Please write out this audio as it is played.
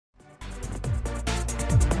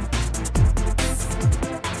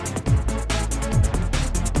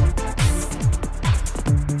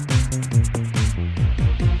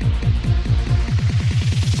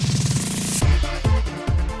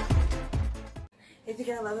It's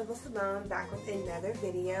your girl Lovable Simone back with another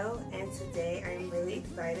video, and today I am really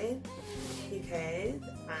excited because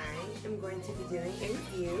I am going to be doing a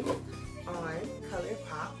review on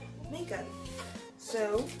ColourPop makeup.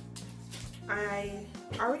 So I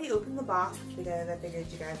already opened the box because I figured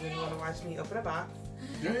you guys wouldn't want to watch me open a box.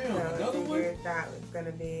 Damn, so I figured that was going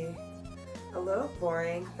to be a little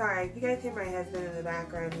boring. Sorry, if you guys hear my husband in the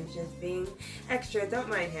background, he's just being extra. Don't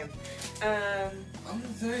mind him. I'm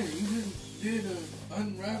just saying, you just did an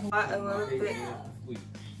unravel. A little bit.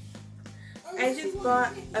 I just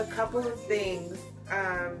bought a couple of things.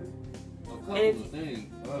 And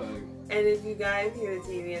if you guys hear the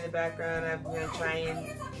TV in the background, I'm going to try and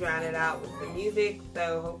drown it out with the music,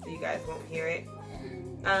 so hopefully you guys won't hear it.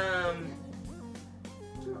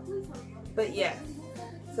 But yeah,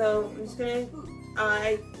 so I'm just going to,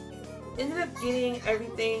 I ended up getting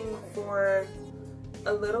everything for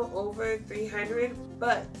a little over $300,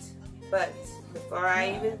 but before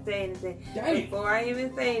I even say anything,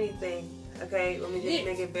 okay, let me just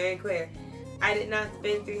make it very clear. I did not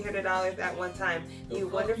spend $300 at one time. The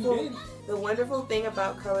wonderful thing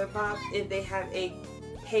about ColourPop is they have a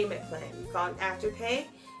payment plan. It's called Afterpay.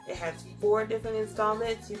 It has 4 different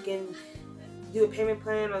installments. You can do a payment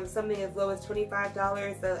plan on something as low as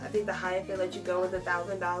 $25. So I think the highest they let you go is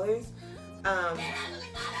 $1,000.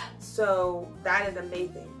 So that is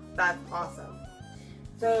amazing. That's awesome.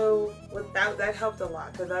 So with that helped a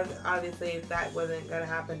lot, because obviously if that wasn't going to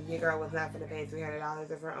happen, your girl was not going to pay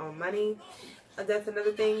 $300 of her own money. That's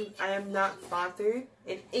another thing. I am not sponsored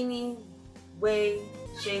in any way,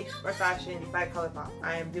 shape, or fashion by ColourPop.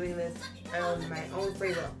 I am doing this on my own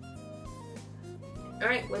free will.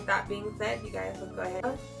 Alright, with that being said, you guys, let's go ahead.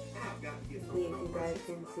 Let's see if you guys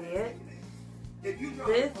can see it.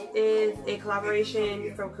 This is a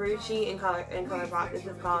collaboration from Karuchi and ColourPop. This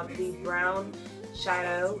is called the Brown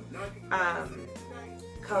Shadow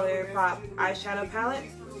ColourPop eyeshadow palette.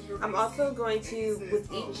 I'm also going to,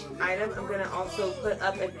 with each item, I'm going to also put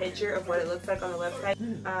up a picture of what it looks like on the website.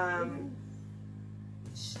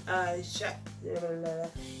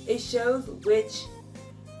 It shows which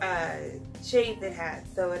shades it has.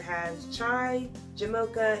 So it has chai,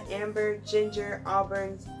 jamocha, amber, ginger,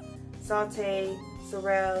 auburn, saute,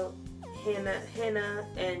 sorrel, henna,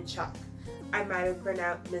 and chalk. I might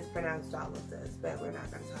have mispronounced all of those, but we're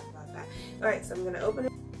not going to talk about that. Alright, so I'm going to open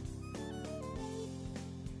it.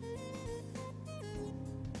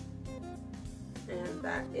 And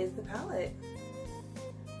that is the palette.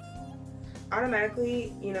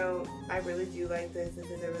 Automatically, you know, I really do like this. This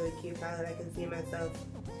is a really cute palette. I can see myself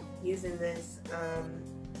using this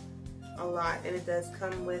a lot. And it does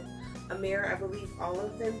come with a mirror. I believe all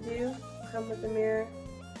of them do come with a mirror,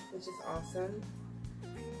 which is awesome.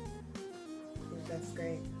 That's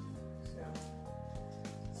great. So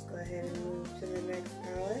let's go ahead and move to the next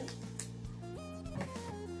palette.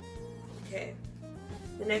 Okay,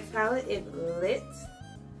 the next palette is Lit,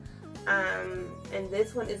 and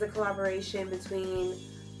this one is a collaboration between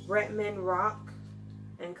Bretman Rock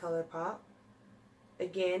and ColourPop.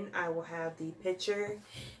 Again, I will have the picture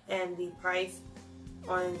and the price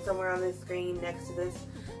on somewhere on the screen next to this,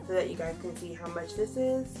 so that you guys can see how much this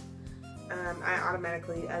is. I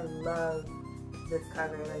love this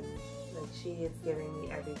cover, like she is giving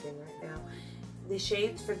me everything right now. The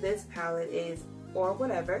shades for this palette is Or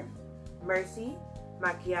Whatever, Mercy,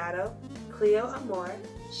 Macchiato, Cleo Amor,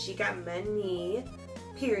 She Got Money,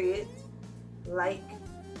 Period, Like,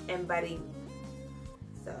 and Buddy.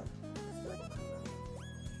 So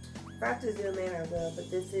if I have to zoom in, I will, but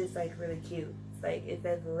this is like really cute. It's like, it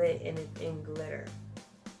says Lit and it's in glitter.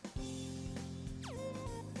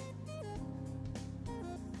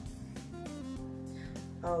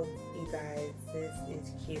 Oh, you guys, this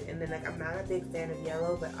is cute. And then, like, I'm not a big fan of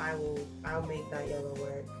yellow, but I'll make that yellow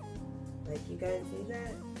work. Like, you guys see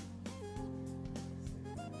that?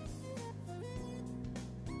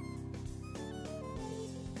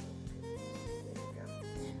 There we go.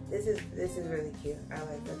 This is really cute. I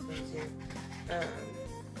like this one too.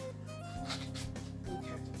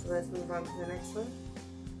 Okay, so let's move on to the next one.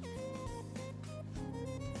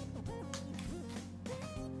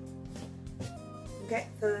 Okay,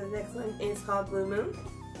 so the next one is called Blue Moon.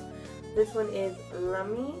 This one is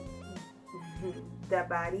Lummy, Da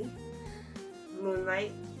Body,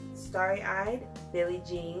 Moonlight, Starry Eyed, Billie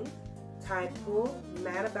Jean, Tide Pool,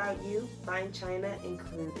 Mad About You, Fine China, and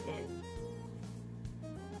Clued In.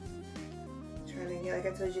 Trying to get, like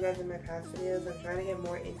I told you guys in my past videos, I'm trying to get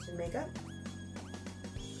more into makeup.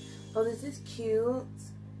 Oh, this is cute.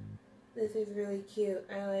 This is really cute.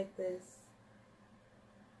 I like this.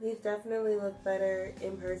 These definitely look better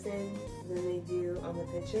in person than they do on the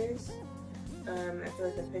pictures. I feel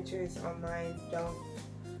like the pictures online don't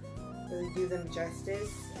really do them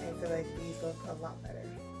justice. I feel like these look a lot better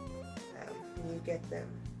when you get them,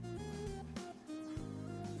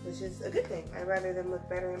 which is a good thing. I'd rather them look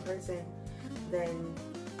better in person than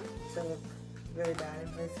to look really bad in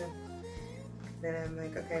person. Then I'm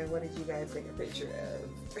like, okay, what did you guys take a picture of?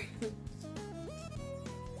 Okay.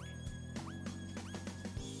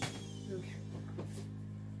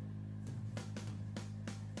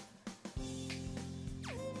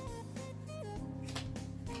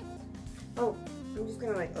 Oh, I'm just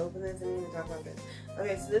gonna like open this. I didn't even talk about this.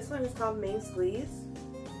 Okay, so this one is called Main Squeeze.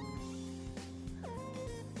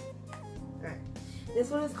 Alright. This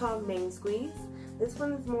one is called Main Squeeze. This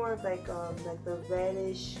one is more of like the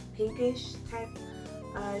reddish, pinkish type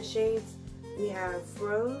shades. We have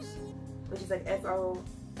Froze, which is like F-R-O-S-E,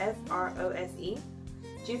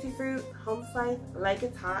 Juicy Fruit, Home Slice, Like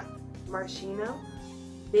It's Hot, Maraschino,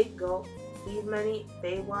 Big Gulp, Seed Money,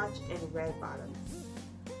 Baywatch, and Red Bottoms.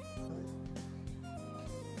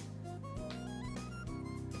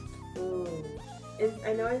 Ooh.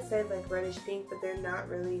 I know I said like reddish pink, but they're not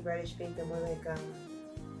really reddish pink. They're more like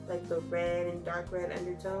the red and dark red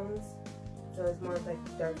undertones. So it's more like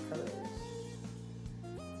dark colors.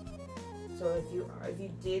 So if you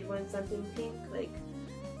did want something pink, like,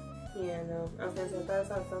 yeah, no, I was gonna say I thought I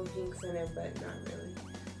saw some pinks in it, but not really.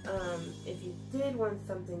 If you did want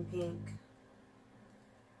something pink,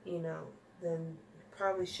 you know, then you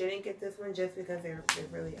probably shouldn't get this one, just because there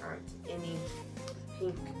really aren't any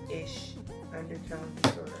pink-ish undertones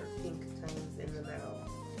or pink tones in the middle.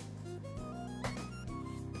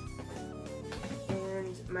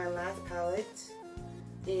 And my last palette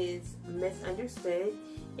is Misunderstood.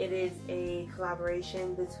 It is a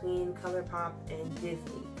collaboration between ColourPop and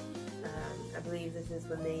Disney. I believe this is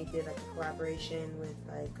when they did like a collaboration with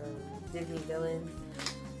like Disney villains.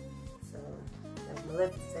 So like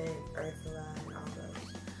Maleficent, Ursula, and all those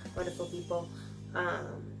wonderful people.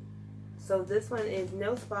 So this one is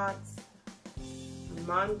No Spots,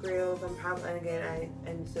 Mongrills.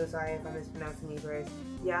 I'm so sorry if I'm mispronouncing these words.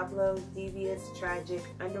 Diablo, Devious, Tragic,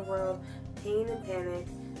 Underworld, Pain and Panic,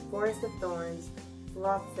 Forest of Thorns,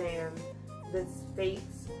 Floss Sam, The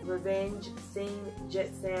Fates, Revenge, Sing,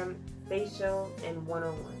 Jet Sam, Facial, and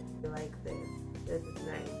 101. I like this. This is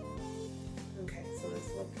nice. Okay, so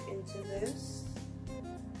let's look into this.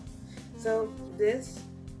 So this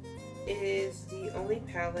is the only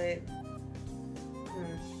palette.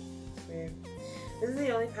 It's weird. This is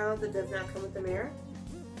the only palette that does not come with the mirror.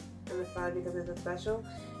 And it's probably because it's a special.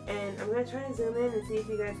 And I'm gonna try to zoom in and see if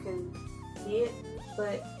you guys can see it.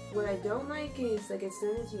 But what I don't like is, like, as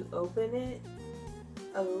soon as you open it,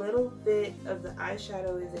 a little bit of the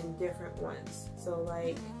eyeshadow is in different ones. So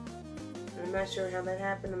like, I'm not sure how that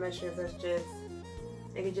happened. I'm not sure if that's just,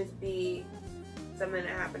 it could just be something that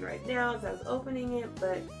happened right now as I was opening it,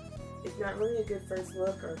 but it's not really a good first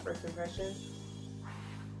look or first impression.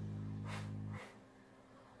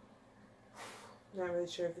 Not really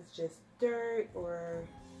sure if it's just dirt or,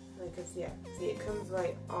 like, cause yeah, see, it comes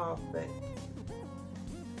right off, but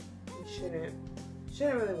you shouldn't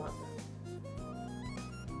really want that.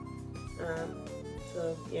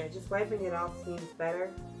 So yeah, just wiping it off seems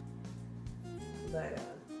better. But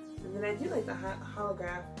and then I do like the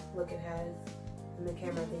holograph look it has in the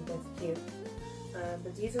camera. I think that's cute.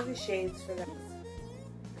 But these are the shades for that.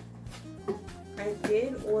 I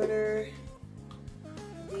did order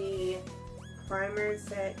the primer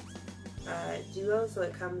set duo, so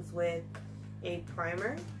it comes with a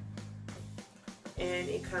primer and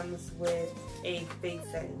it comes with a big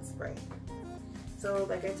setting spray. So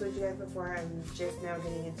like I told you guys before, I'm just now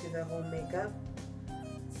getting into the whole makeup.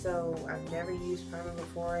 So I've never used primer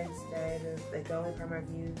before. Instead of, like, the only primer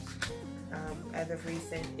I've used as of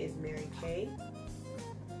recent is Mary Kay.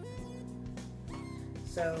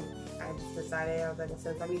 So I just decided, I was like, well,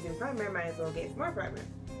 since I'm using primer, I might as well get some more primer.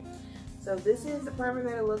 So this is the primer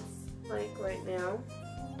that it looks like right now.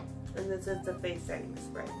 And this is the face setting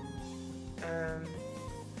spray.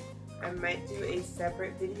 I might do a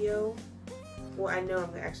separate video. Well, I know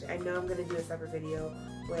I'm going to do a separate video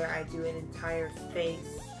where I do an entire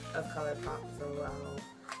face of ColourPop. So I'll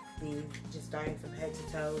be just starting from head to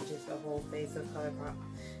toe, just a whole face of ColourPop.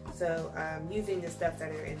 So using the stuff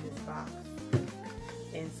that are in this box.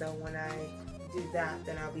 And so when I do that,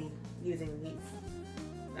 then I'll be using these.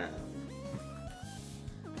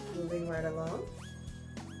 Moving right along.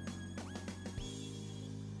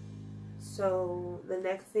 So the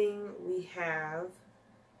next thing we have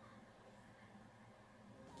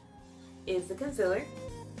is the concealer.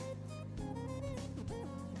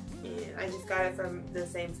 And I just got it from the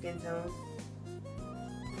same skin tone.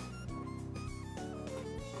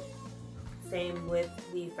 Same with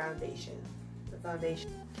the foundation.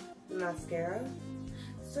 The mascara.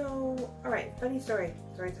 So, alright, funny story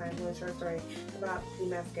time, really short story about the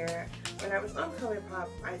mascara. When I was on ColourPop,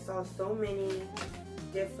 I saw so many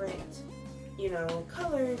different, you know,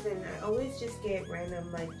 colors, and I always just get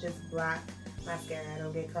random, like, just black mascara. I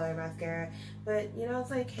don't get color mascara, but, you know,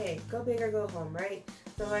 it's like, hey, go big or go home, right?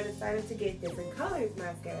 So I decided to get different colors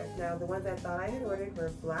mascara. Now, the ones I thought I had ordered were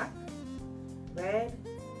black, red,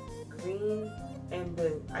 green, and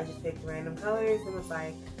blue. I just picked random colors and was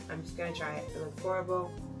like, I'm just gonna try it. If it looks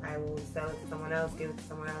horrible, I will sell it to someone else, give it to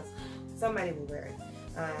someone else. Somebody will wear it.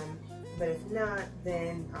 But if not,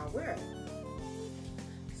 then I'll wear it.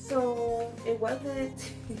 So it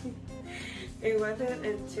wasn't it wasn't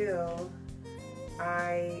until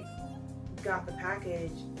I got the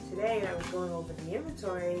package today and I was going over the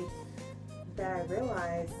inventory that I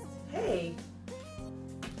realized, hey,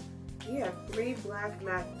 you have 3 black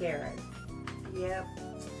mascaras. Yep.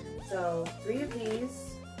 So 3 of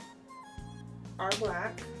these are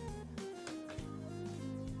black.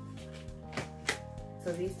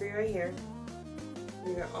 So these 3 right here,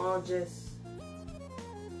 these are all just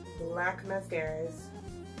black mascaras.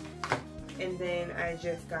 And then I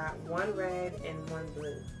just got 1 red and 1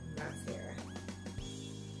 blue mascara.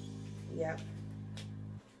 Yep.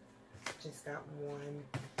 Just got 1.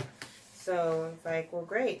 So it's like, well,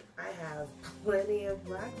 great. I have plenty of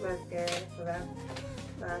black mascara, so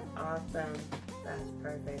that's awesome. That's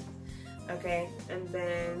perfect. Okay, and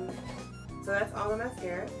then, so that's all the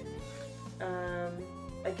mascara.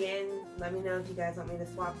 Again, let me know if you guys want me to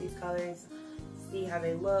swap these colors, see how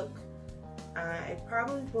they look. I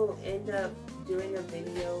probably will end up doing a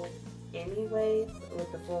video anyways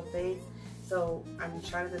with the full face. So I'm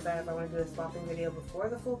trying to decide if I want to do a swapping video before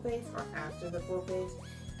the full face or after the full face.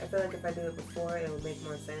 I feel like if I do it before, it would make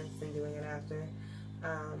more sense than doing it after.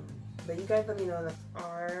 But you guys let me know. That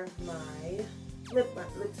are my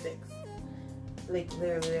lipsticks. Like,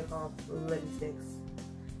 literally they're called lipsticks.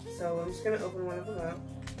 So I'm just going to open one of them up.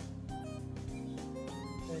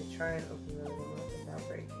 I'm going to try and open one of them up without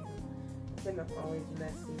breaking them. I think I've always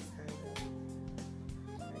messed these kind of.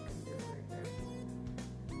 I can do it right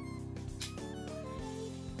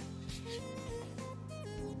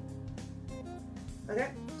now. Okay,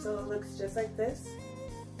 so it looks just like this.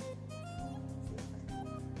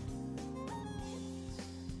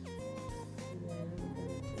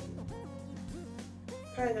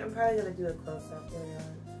 I'm probably gonna do a close up later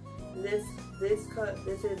on.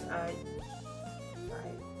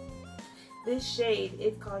 This shade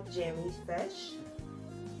is called Jammy Fresh.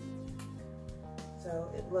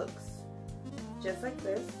 So it looks just like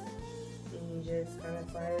this, and you just kind of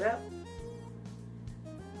slide it up,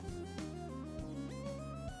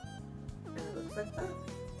 and it looks like that.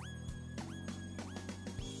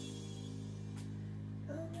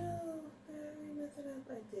 Oh no, did I mess it up?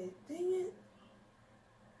 I did. Dang it.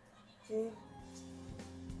 See?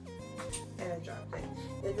 And I dropped it.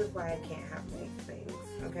 This is why I can't have mixed things.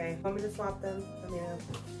 Okay? Want me to swap them? Let me know.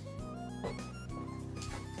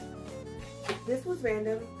 This was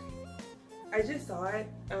random. I just saw it.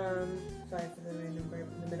 Sorry for the random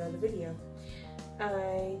burp in the middle of the video.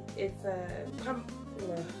 It's a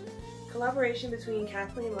collaboration between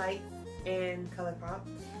Kathleen Lights and ColourPop.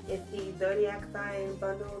 It's the Zodiac sign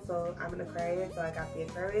bundle, so I'm an Aquarius, so I got the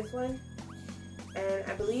Aquarius one. And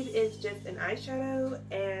I believe it's just an eyeshadow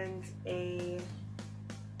and a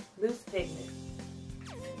loose pigment.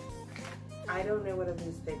 I don't know what a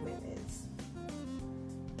loose pigment is.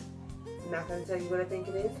 I'm not going to tell you what I think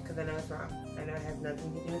it is because I know it's wrong. I know it has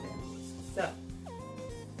nothing to do with it. So,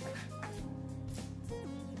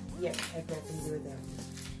 yes, it has nothing to do with that.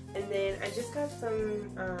 And then I just got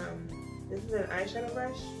some, this is an eyeshadow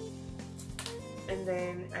brush. And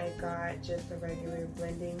then I got just a regular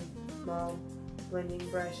small blending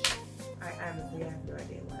brush. I honestly have no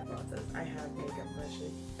idea why I bought those. I have makeup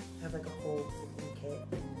brushes. I have like a whole kit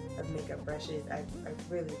of makeup brushes. I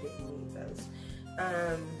really didn't need those.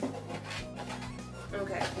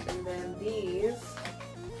 Okay, and then these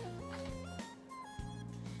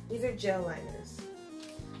are gel liners.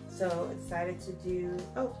 So I decided to do,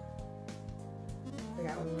 oh, I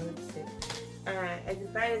forgot what I wanted to do. I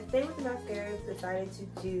decided, stay with the mascaras, decided to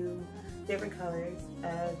do different colors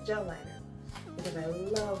of gel liner. Because I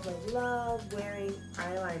love wearing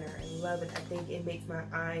eyeliner. I love it. I think it makes my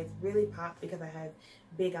eyes really pop because I have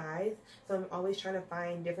big eyes. So I'm always trying to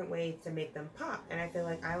find different ways to make them pop. And I feel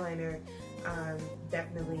like eyeliner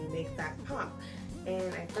definitely makes that pop.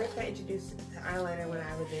 And I first got introduced to eyeliner when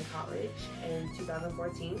I was in college in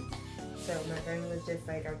 2014. So my friend was just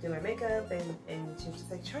like, I was doing my makeup, and she was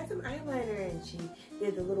just like, try some eyeliner, and she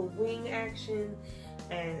did the little wing action,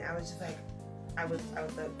 and I was just like, I was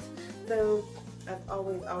hooked. So I've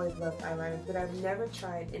always loved eyeliners, but I've never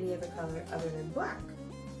tried any other color other than black.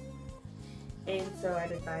 And so I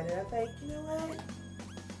decided, I was like, you know what?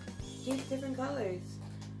 Get different colors.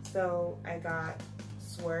 So I got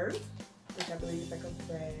Swerve, which I believe is like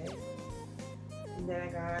a red. And then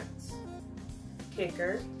I got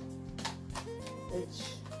Kicker, which,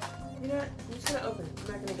 you know what? I'm just gonna open it.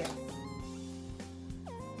 I'm not gonna guess.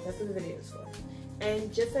 That's what the video is for.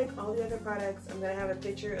 And just like all the other products, I'm gonna have a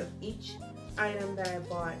picture of each item that I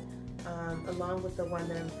bought, along with the one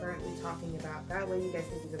that I'm currently talking about. That way you guys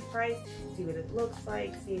can see the price, see what it looks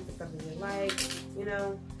like, see if it's something you like, you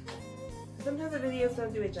know. Sometimes the videos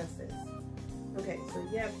don't do it justice. Okay, so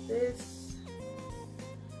yeah,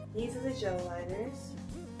 these are the gel liners.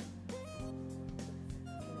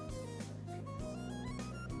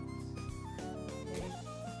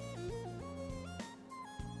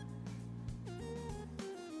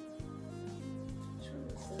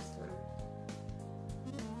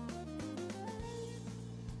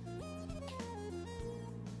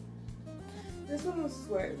 This one was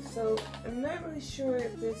Swerve, so I'm not really sure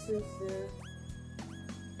if this is the...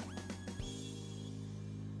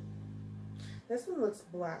 This one looks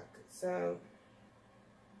black, so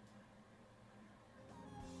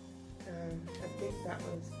I think that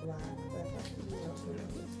one's black, but I thought the other one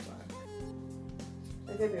was black.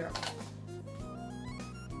 I could be wrong.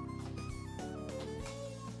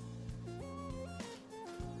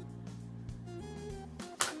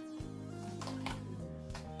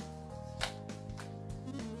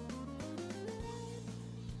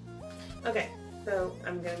 Okay, so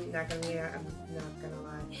I'm not gonna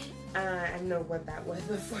lie. I know what that was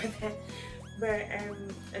before that, but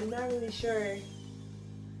I'm not really sure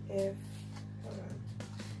if, hold on,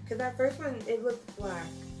 because that first one, it looked black.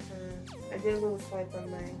 I did a little swipe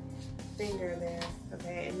on my finger there,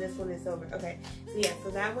 okay, and this one is silver. Okay, so yeah,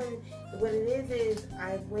 so that one, what it is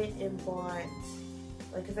I went and bought,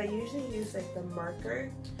 like, because I usually use like the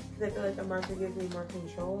marker, because I feel like the marker gives me more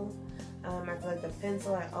control. I feel like the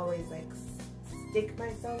pencil, I always like stick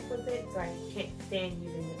myself with it, so I can't stand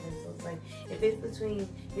using the pencils. Like, if it's between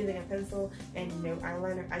using a pencil and no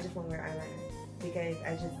eyeliner, I just won't wear eyeliner, because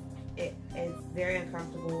it's very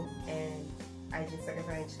uncomfortable, and I just, like I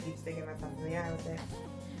said, I just keep sticking myself in the eye with it.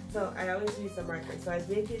 So I always use the marker. So I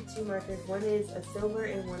did get two markers. One is a silver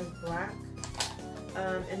and one is black.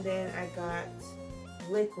 And then I got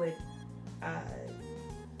liquid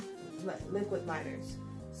liners.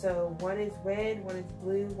 So one is red, one is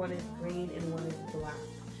blue, one is green, and one is black.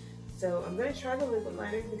 So I'm gonna try the liquid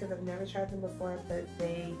liners because I've never tried them before, but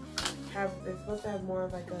they're supposed to have more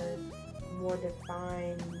of like a more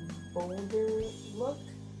defined, bolder look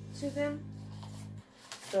to them.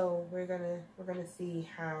 So we're gonna see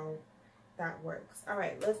how that works. All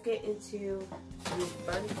right, let's get into the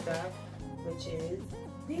fun stuff, which is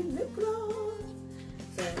the lip gloss.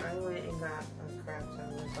 So I went and got a crap ton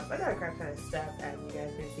of lip gloss. I got a crap ton of stuff, as you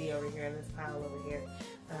guys can see over here in this pile over here.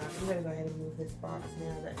 I'm gonna go ahead and move this box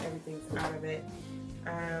now that everything's out of it.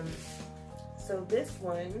 So this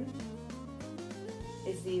one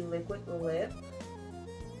is the liquid lip.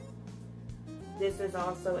 This is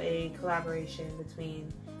also a collaboration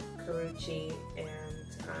between Karuchi and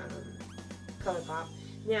ColourPop.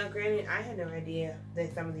 Now, granted, I had no idea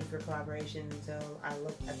that some of these were collaborations until I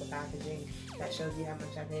looked at the packaging. That shows you how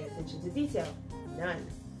much I paid attention to detail. None.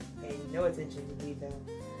 Paid no attention to detail.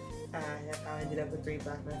 That's how I ended up with 3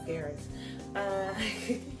 black mascaras.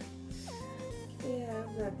 Yeah,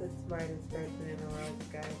 I'm not the smartest person in the world,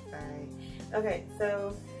 guys. Sorry. Okay,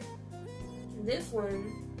 so this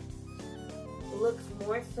one looks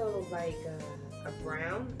more so like a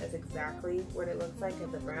brown. That's exactly what it looks like,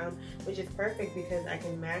 as a brown, which is perfect because I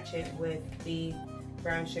can match it with the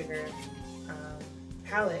brown sugar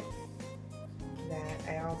palette that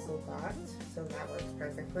I also got, so that works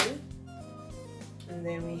perfectly. And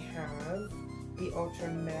then we have the Ultra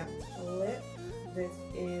Matte Lip. This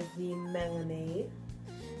is the Melonade,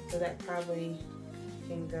 so that probably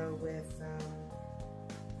can go with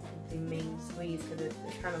the main squeeze because it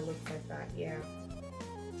kind of looks like that, yeah.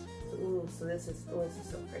 Ooh, so this is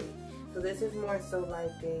so pretty. So this is more so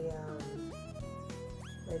like a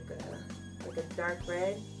dark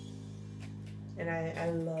red, and I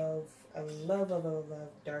love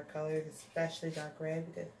dark colors, especially dark red,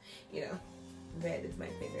 because you know red is my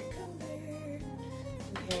favorite color.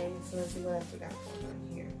 Okay, so let's see what else we got going on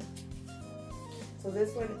here. So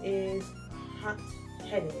this one is Hot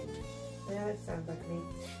Headed. Yeah, that sounds like me.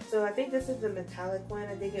 So I think this is the metallic one.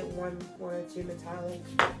 I did get one or two metallic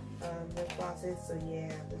lip glosses. So yeah,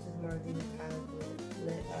 this is more of the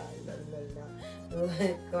metallic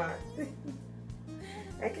lip gloss.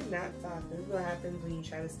 I cannot talk. This is what happens when you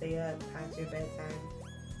try to stay up past your bedtime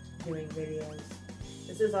doing videos.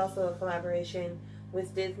 This is also a collaboration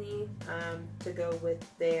with Disney to go with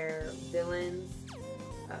their villains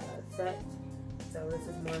set. So this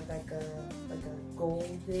is more like a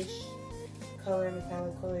goldish color,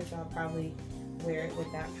 metallic color. So I'll probably wear it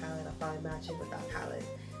with that palette. I'll probably match it with that palette.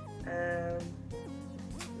 Let's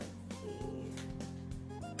see.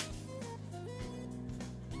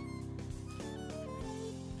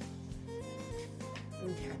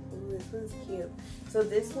 Okay. Ooh, this one's cute. So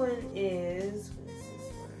this one is. What is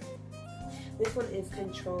this one? This one is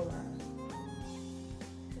Controller.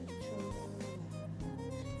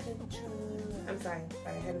 I'm sorry,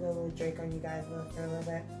 I had a little Drake on you guys for a little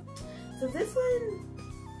bit. So this one,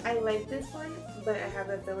 I like this one, but I have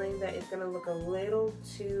a feeling that it's gonna look a little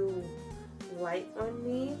too light on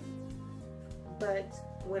me. But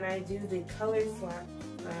when I do the color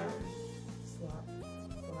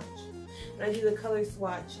when I do the color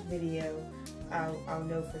swatch video, I'll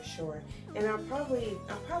know for sure. And I'll probably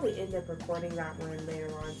end up recording that one later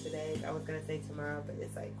on today. I was gonna say tomorrow, but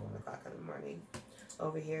it's like 1 o'clock in the morning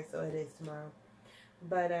over here, so it is tomorrow.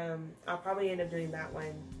 But I'll probably end up doing that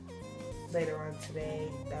one later on today.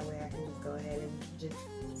 That way I can just go ahead and just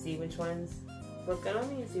see which ones look good on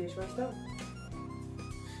me and see which ones don't.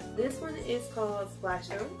 This one is called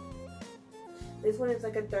Splashstone. This one is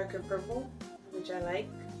like a darker purple, which I like.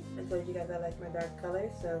 I told you guys I like my dark color,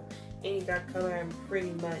 so any dark color I'm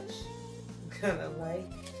pretty much gonna like.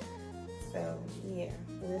 So yeah,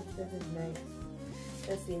 this is nice.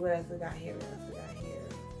 Let's see what else we got here.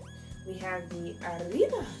 We have the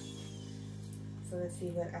Arriba. So let's see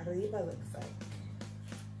what Arriba looks like.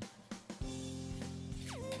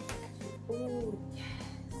 Oh yes.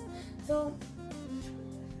 So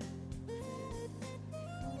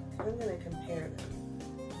I'm gonna compare them.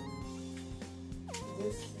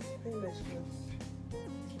 This is pretty much looks.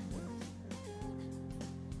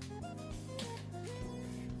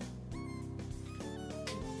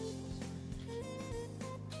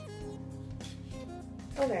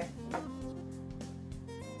 Okay.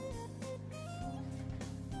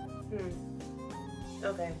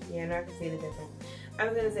 Okay, yeah, now I can see the difference. I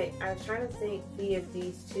was gonna say, I was trying to see if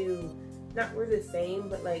these two, not were the same,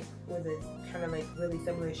 but like were the kind of like really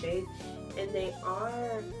similar shades. And they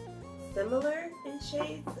are similar in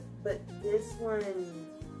shades, but this one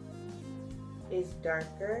is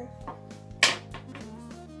darker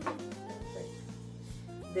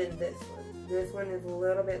than this one. This one is a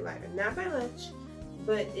little bit lighter, not by much,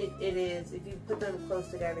 but it is. If you put them close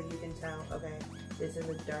together, you can tell. Okay, this is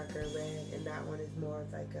a darker red, and that one is more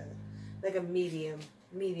of like a medium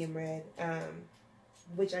red.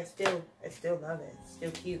 Which I still love it. It's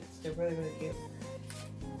still cute. It's still really cute.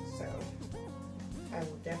 So I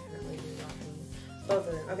will definitely be rocking both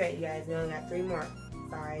of them. Okay, you guys, we only got 3 more.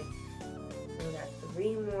 Sorry, we only got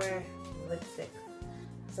 3 more lipsticks.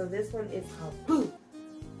 So this one is called Boo.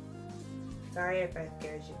 Sorry if I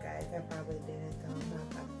scared you guys. I probably didn't, so I'm not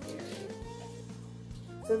that scared.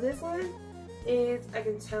 So this one is, I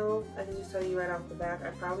can just tell you right off the bat, I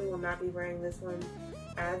probably will not be wearing this one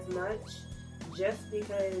as much just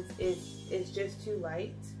because it's just too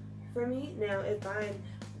light for me. Now, if I'm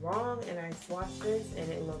wrong and I swatch this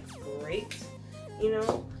and it looks great, you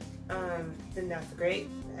know, then that's great.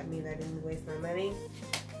 That means I didn't waste my money.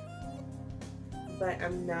 But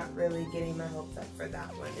I'm not really getting my hopes up for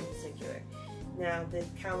that one in particular. Now, this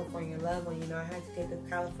California Love one, you know, I had to get this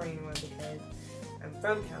California one because I'm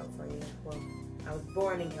from California. Well, I was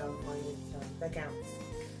born in California, so that counts.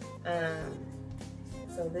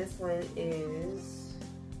 So this one is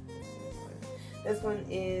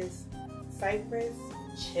Cypress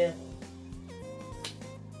Chill.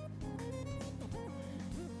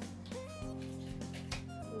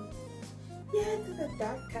 Yes, it's a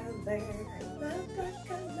dark color. I love dark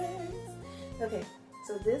colors. Okay,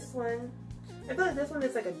 so this one, I feel like this one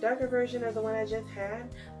is like a darker version of the one I just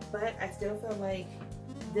had, but I still feel like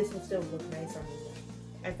this will still look nice on me.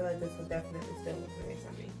 I feel like this will definitely still look nice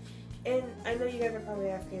on me. And I know you guys are probably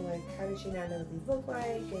asking, like, how does she not know what these look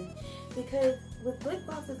like? And because with lip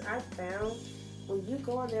glosses, I've found when you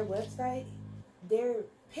go on their website, their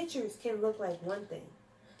pictures can look like one thing.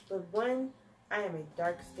 But one, I am a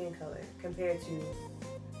dark skin color compared to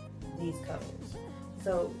these colors.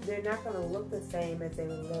 So they're not going to look the same as they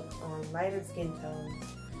would look on lighter skin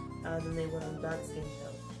tones than they would on dark skin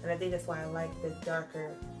tones. And I think that's why I like the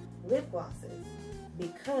darker lip glosses.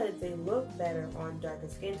 because they look better on darker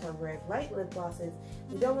skin tone, whereas light lip glosses,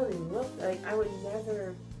 you don't really look like, I would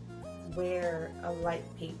never wear a light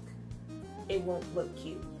pink. It won't look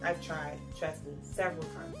cute. I've tried, trust me, several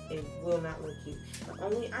times. It will not look cute.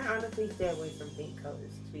 I honestly stay away from pink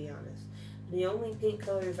colors, to be honest. The only pink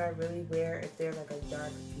colors I really wear if they're like a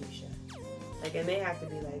dark fuchsia. Like, and they have to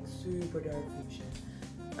be like super dark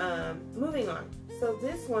fuchsia. Moving on. So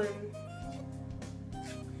this one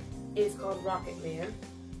is called Rocket Man.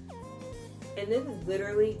 And this is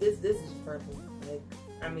literally, this is purple. Like,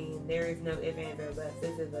 I mean, there is no if, and, or buts.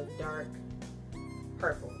 This is a dark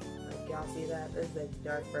purple. Like, y'all see that? This is a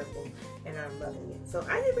dark purple, and I'm loving it. So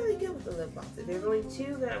I did really good with the lip glosses. There's only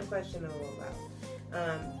two that I'm questionable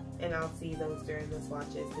about. And I'll see those during the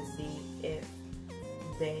swatches to see if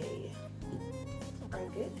they are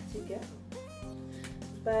good to go.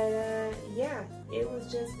 But yeah, it was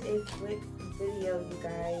just a quick video, you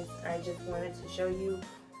guys. I just wanted to show you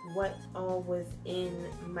what all was in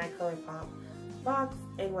my ColourPop box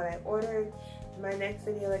and what I ordered. My next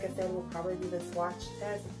video, like I said, will probably be the swatch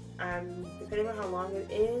test. Depending on how long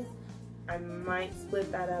it is, I might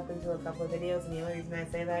split that up into a couple of videos, and the only reason I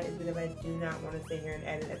say that is because I do not want to sit here and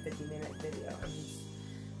edit a 50-minute video.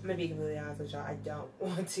 I'm gonna be completely honest with y'all. I don't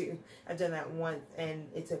want to. I've done that once, and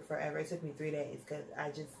it took forever. It took me 3 days because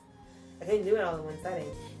I couldn't do it all in one setting.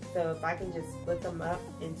 So if I can just split them up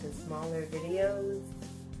into smaller videos,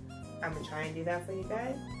 I'm gonna try and do that for you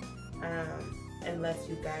guys. Unless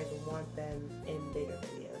you guys want them in bigger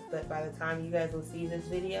videos. But by the time you guys will see this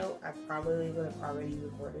video, I probably would have already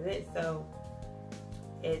recorded it, so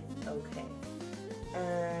it's okay.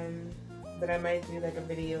 But I might do like a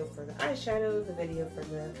video for the eyeshadows, a video for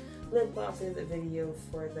the lip glosses, a video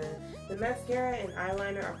for the mascara and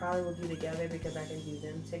eyeliner. I probably will do together because I can do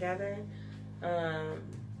them together.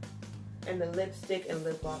 And the lipstick and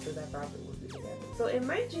lip glosses I probably will do together. So it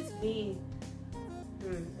might just be,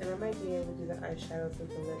 and I might be able to do the eyeshadows with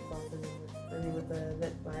the lip glosses, maybe with the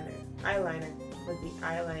lip liner, eyeliner, with the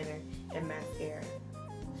eyeliner and mascara.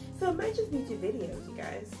 So it might just be 2 videos, you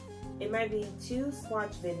guys. It might be 2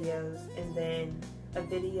 swatch videos and then a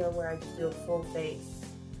video where I just do a full face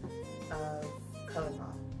of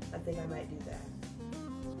ColourPop. I think I might do that.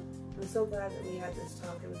 I'm so glad that we had this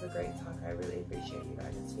talk. It was a great talk. I really appreciate you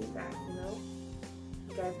guys' feedback, you know?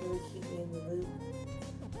 You guys really keep me in the loop.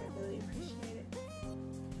 I really appreciate it.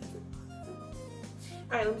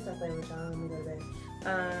 Alright, let me stop playing with y'all. Let me go to bed.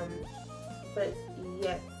 But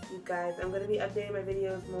yes, you guys, I'm going to be updating my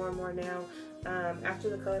videos more and more now. After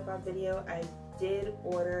the ColourPop video, I did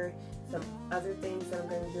order some other things that I'm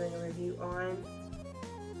going to be doing a review on.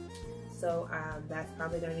 So that's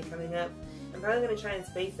probably going to be coming up. I'm probably going to try and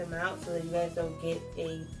space them out so that you guys don't get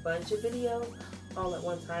a bunch of videos all at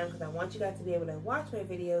one time, because I want you guys to be able to watch my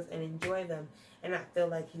videos and enjoy them and not feel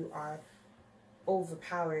like you are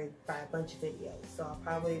overpowered by a bunch of videos. So I'll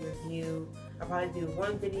probably do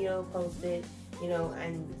 1 video, post it, you know,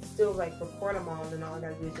 and still like record them all, and then all I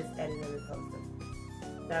gotta do is just edit them and post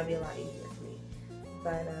them. That'd be a lot easier for me.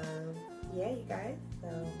 But yeah, you guys,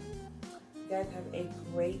 so you guys have a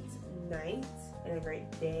great night and a great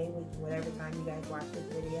day with whatever time you guys watch this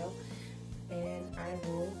video, and I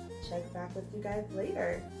will check back with you guys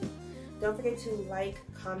later. Don't forget to like,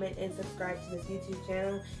 comment, and subscribe to this YouTube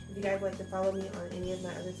channel. If you guys would like to follow me on any of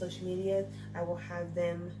my other social medias, I will have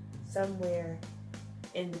them somewhere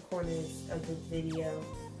in the corners of this video.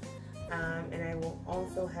 And I will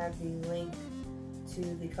also have the link to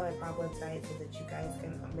the ColourPop website so that you guys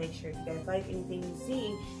can make sure if you guys like anything you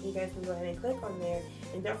see, you guys can go ahead and click on there.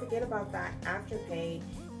 And don't forget about that Afterpay.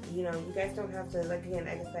 You know, you guys don't have to, like again,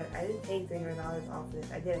 like I said, I didn't pay $300 off of this.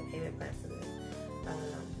 I did a payment plan for this.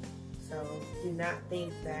 So do not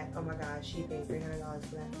think that, oh my gosh, she paid $300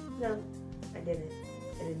 for that. No, I didn't.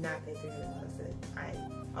 I did not pay $300 for this.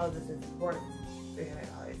 All this is worth $300.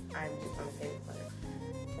 I'm just on a payment plan.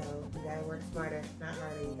 So you gotta work smarter, not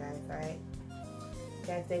harder, you guys, alright? You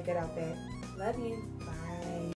guys stay good out there. Love you. Bye.